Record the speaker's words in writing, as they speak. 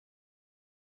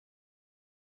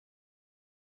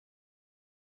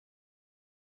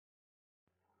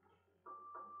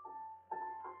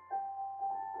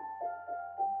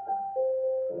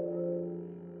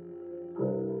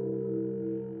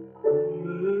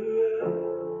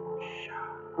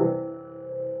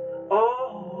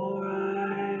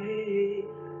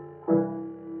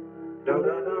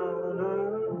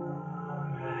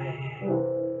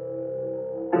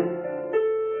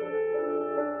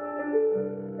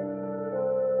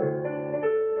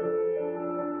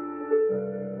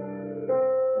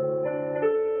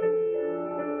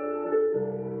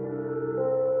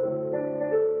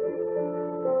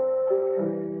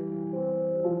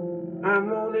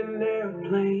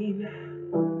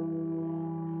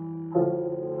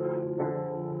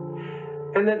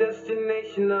And the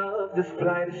destination of this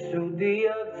flight is to the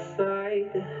other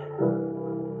side.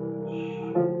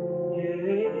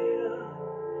 Yeah,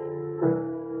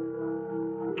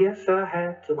 guess I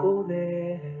had to go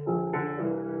there.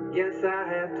 Guess I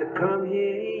had to come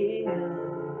here.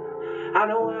 I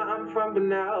know where I'm from, but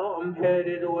now I'm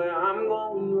headed where I'm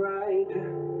going right.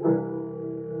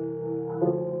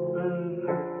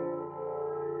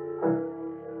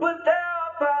 But there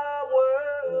are powers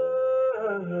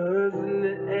in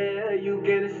the air, you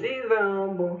can see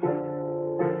them,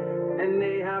 and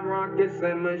they have rockets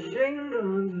and machine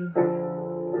guns,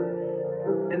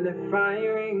 and they're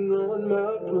firing on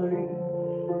my plane.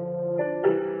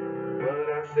 But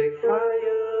I say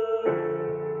fire,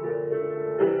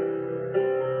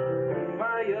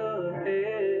 fire,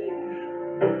 hey,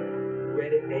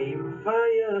 ready, aim,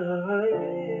 fire,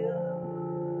 yeah.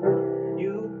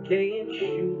 You can't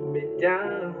shoot me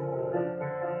down.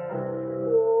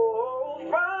 Oh,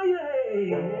 fire,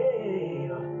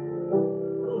 yeah.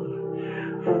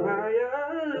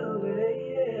 Fire,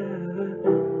 yeah.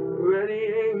 Ready,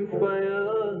 aim,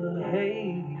 fire, hey.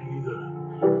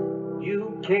 You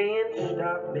can't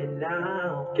stop me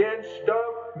now. Can't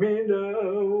stop me now,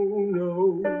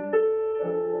 no.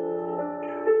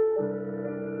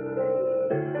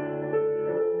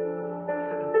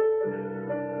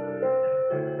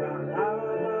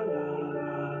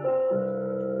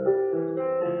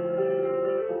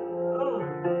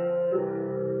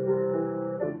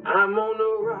 I'm on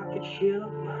a rocket ship,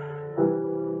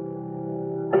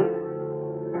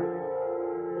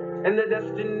 and the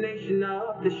destination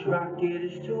of this rocket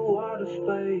is to outer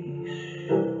space.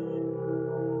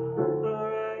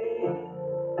 Alright,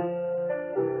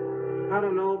 I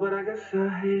don't know, but I guess I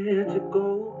had to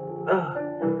go.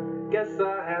 Guess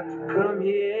I had to come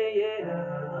here, yeah.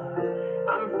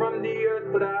 I'm from the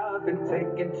earth, but I've been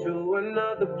taken to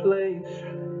another place.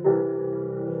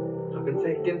 I've been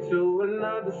taken to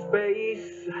another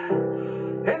space,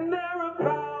 and there are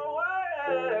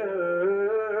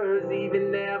powers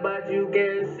even there, but you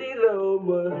can't see them.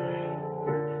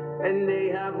 And they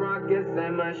have rockets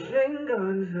and machine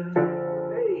guns,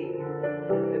 hey,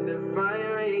 and they're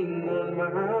firing on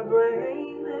my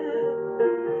brain.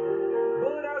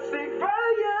 But I say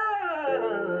fire,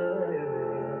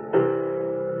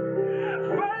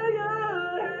 fire,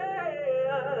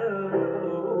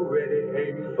 ready,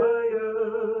 aim, fire.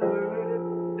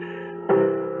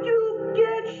 You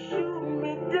can't shoot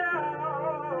me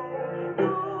down.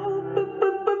 Oh,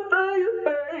 fire,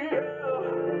 fire,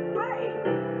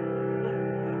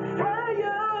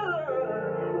 fire,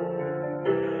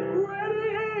 ready,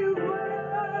 aim,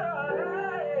 fire.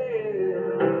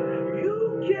 You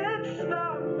can't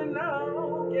stop me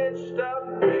now. Can't stop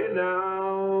me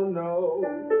now, no.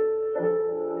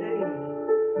 Hey,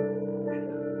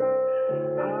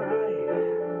 alright.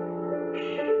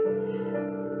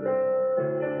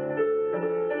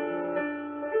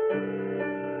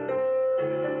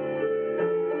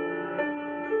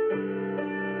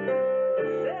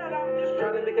 Said I'm just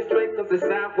trying to make it straight cause it's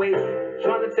sideways.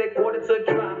 Trying to take water to a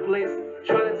dry place.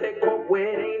 Trying to take coke where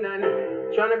it ain't none.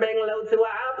 Trying to bang low to a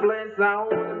high place. I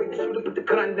don't wanna make the shooter put the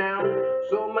gun down.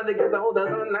 So mother gets the hold us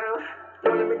on now.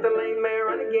 Wanna make the lame man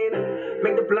run again.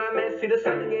 Make the blind man see the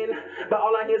sun again. But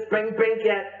all I hear is bang bang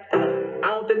cat. I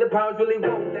don't think the powers really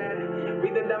want that.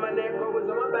 Breathing down my neck, always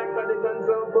on my back, got the guns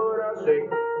up, but I say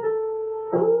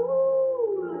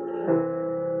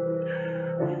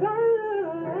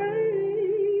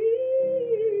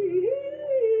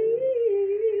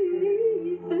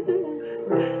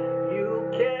you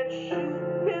can't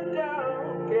shoot me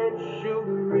down, can't shoot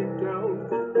me down.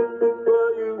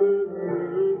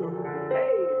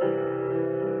 Hey,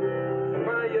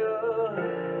 fire,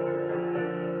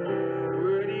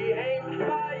 ready, aim,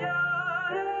 fire.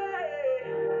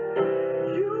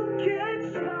 You can't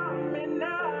stop me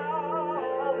now.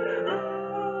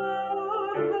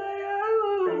 Oh, fire,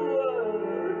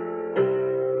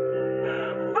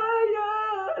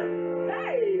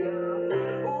 hey,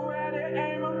 ready,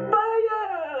 aim,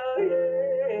 fire.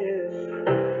 Yes,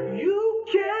 you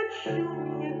can't shoot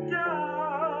me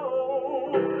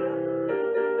down.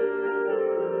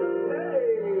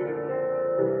 Hey,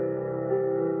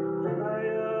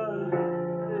 fire,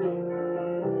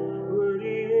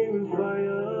 ready, aim,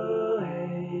 fire.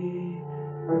 Hey,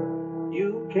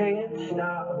 you can't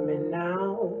stop me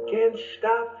now. Can't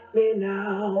stop me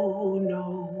now, no.